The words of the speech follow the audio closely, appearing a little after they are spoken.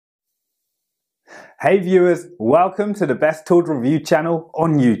Hey viewers, welcome to the Best Tools Review channel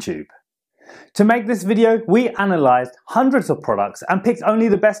on YouTube. To make this video, we analysed hundreds of products and picked only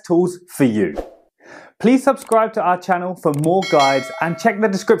the best tools for you. Please subscribe to our channel for more guides and check the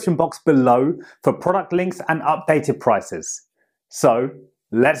description box below for product links and updated prices. So,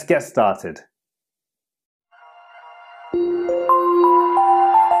 let's get started.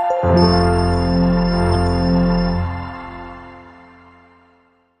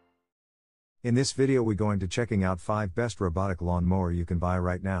 In this video we're going to checking out 5 best robotic lawn mower you can buy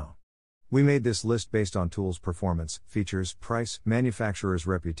right now. We made this list based on tools performance, features, price, manufacturer's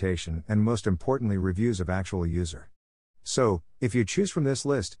reputation, and most importantly reviews of actual user. So, if you choose from this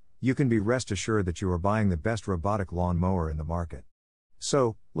list, you can be rest assured that you are buying the best robotic lawn mower in the market.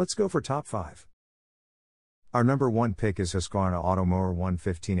 So, let's go for top 5. Our number 1 pick is Husqvarna AUTOMOWER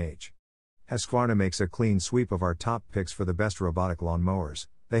 115H. Husqvarna makes a clean sweep of our top picks for the best robotic lawn mowers.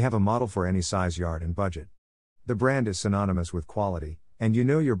 They have a model for any size yard and budget. The brand is synonymous with quality, and you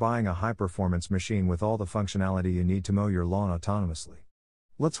know you're buying a high-performance machine with all the functionality you need to mow your lawn autonomously.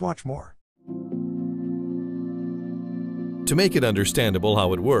 Let's watch more. To make it understandable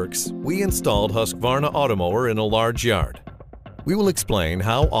how it works, we installed Husqvarna AUTOMOWER in a large yard. We will explain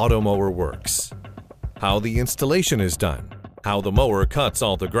how AUTOMOWER works, how the installation is done, how the mower cuts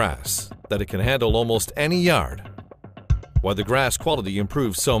all the grass, that it can handle almost any yard, why the grass quality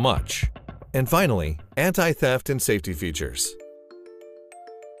improves so much, and finally, anti-theft and safety features.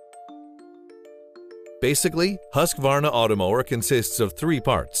 Basically, Husqvarna AUTOMOWER consists of 3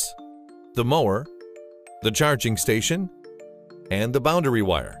 parts: the mower, the charging station, and the boundary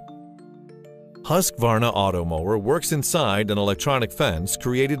wire. Husqvarna AUTOMOWER works inside an electronic fence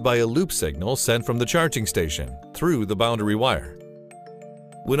created by a loop signal sent from the charging station through the boundary wire.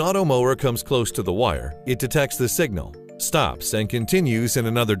 When AUTOMOWER comes close to the wire, it detects the signal, stops, and continues in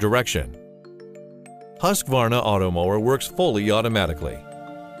another direction. Husqvarna AUTOMOWER works fully automatically.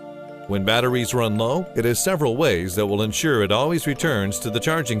 When batteries run low, it has several ways that will ensure it always returns to the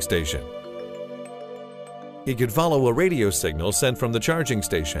charging station. It can follow a radio signal sent from the charging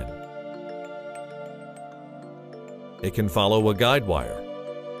station. It can follow a guide wire.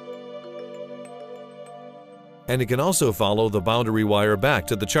 And it can also follow the boundary wire back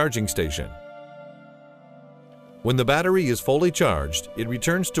to the charging station. When the battery is fully charged, it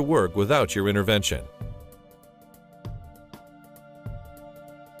returns to work without your intervention.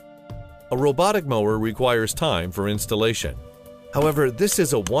 A robotic mower requires time for installation. However, this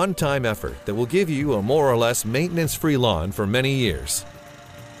is a one-time effort that will give you a more or less maintenance-free lawn for many years.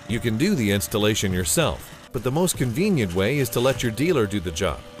 You can do the installation yourself, but the most convenient way is to let your dealer do the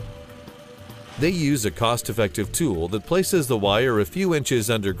job. They use a cost-effective tool that places the wire a few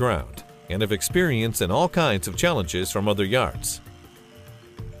inches underground and have experience in all kinds of challenges from other yards.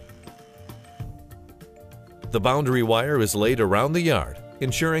 The boundary wire is laid around the yard,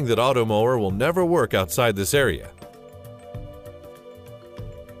 ensuring that AUTOMOWER will never work outside this area.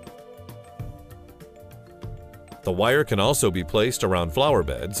 The wire can also be placed around flower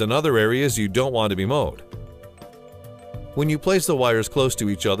beds and other areas you don't want to be mowed. When you place the wires close to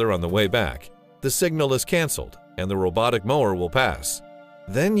each other on the way back, the signal is cancelled and the robotic mower will pass.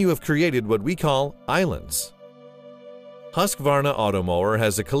 Then you have created what we call islands. Husqvarna AUTOMOWER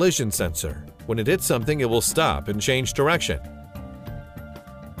has a collision sensor. When it hits something, it will stop and change direction.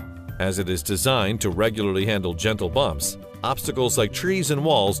 As it is designed to regularly handle gentle bumps, obstacles like trees and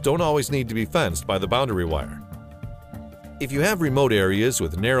walls don't always need to be fenced by the boundary wire. If you have remote areas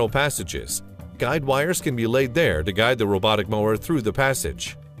with narrow passages, guide wires can be laid there to guide the robotic mower through the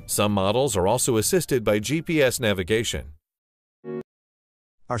passage. Some models are also assisted by GPS navigation.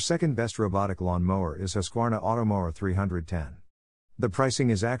 Our second best robotic lawn mower is Husqvarna AUTOMOWER 310. The pricing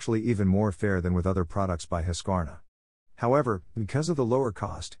is actually even more fair than with other products by Husqvarna. However, because of the lower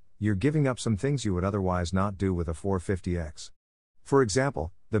cost, you're giving up some things you would otherwise not do with a 450X. For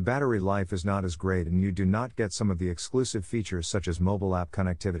example, the battery life is not as great and you do not get some of the exclusive features such as mobile app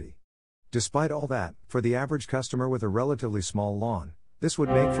connectivity. Despite all that, for the average customer with a relatively small lawn, this would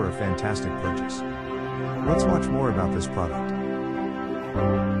make for a fantastic purchase. Let's watch more about this product.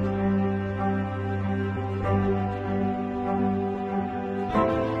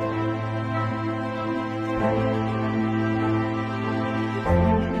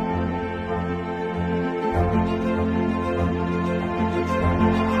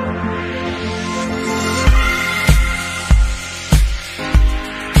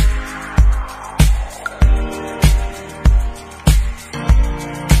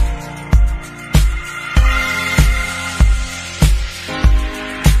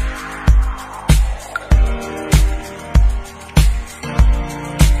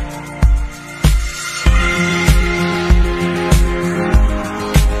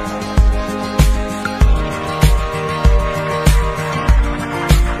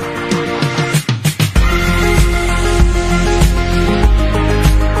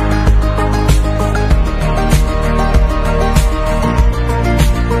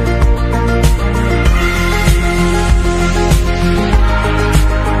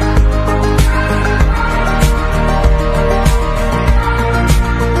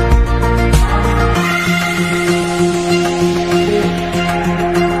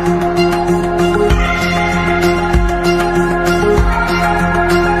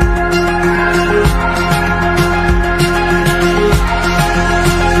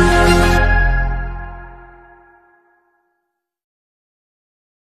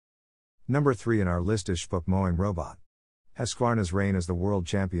 Number 3 in our list is StoreFront Mowing Robot. Husqvarna's reign as the world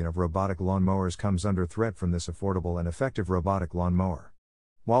champion of robotic lawn mowers comes under threat from this affordable and effective robotic lawn mower.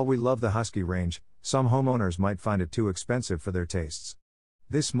 While we love the Husky range, some homeowners might find it too expensive for their tastes.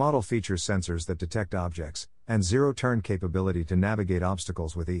 This model features sensors that detect objects, and zero-turn capability to navigate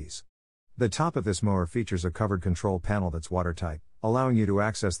obstacles with ease. The top of this mower features a covered control panel that's watertight, allowing you to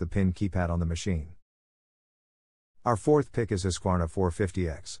access the pin keypad on the machine. Our fourth pick is Husqvarna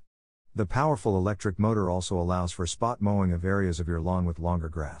 450X. The powerful electric motor also allows for spot mowing of areas of your lawn with longer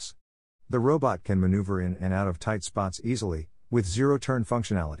grass. The robot can maneuver in and out of tight spots easily, with zero-turn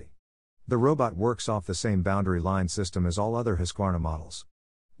functionality. The robot works off the same boundary line system as all other Husqvarna models.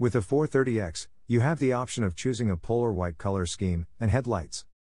 With the 430X, you have the option of choosing a polar white color scheme and headlights.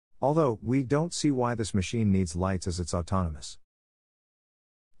 Although, we don't see why this machine needs lights as it's autonomous.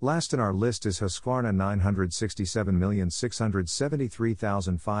 Last in our list is Husqvarna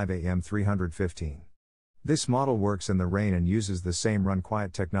 967,673,005 AM315. This model works in the rain and uses the same Run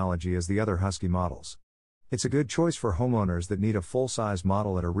Quiet technology as the other Husky models. It's a good choice for homeowners that need a full-size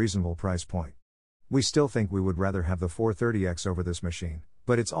model at a reasonable price point. We still think we would rather have the 430X over this machine,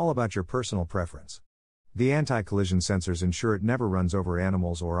 but it's all about your personal preference. The anti-collision sensors ensure it never runs over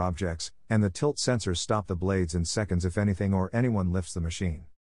animals or objects, and the tilt sensors stop the blades in seconds if anything or anyone lifts the machine.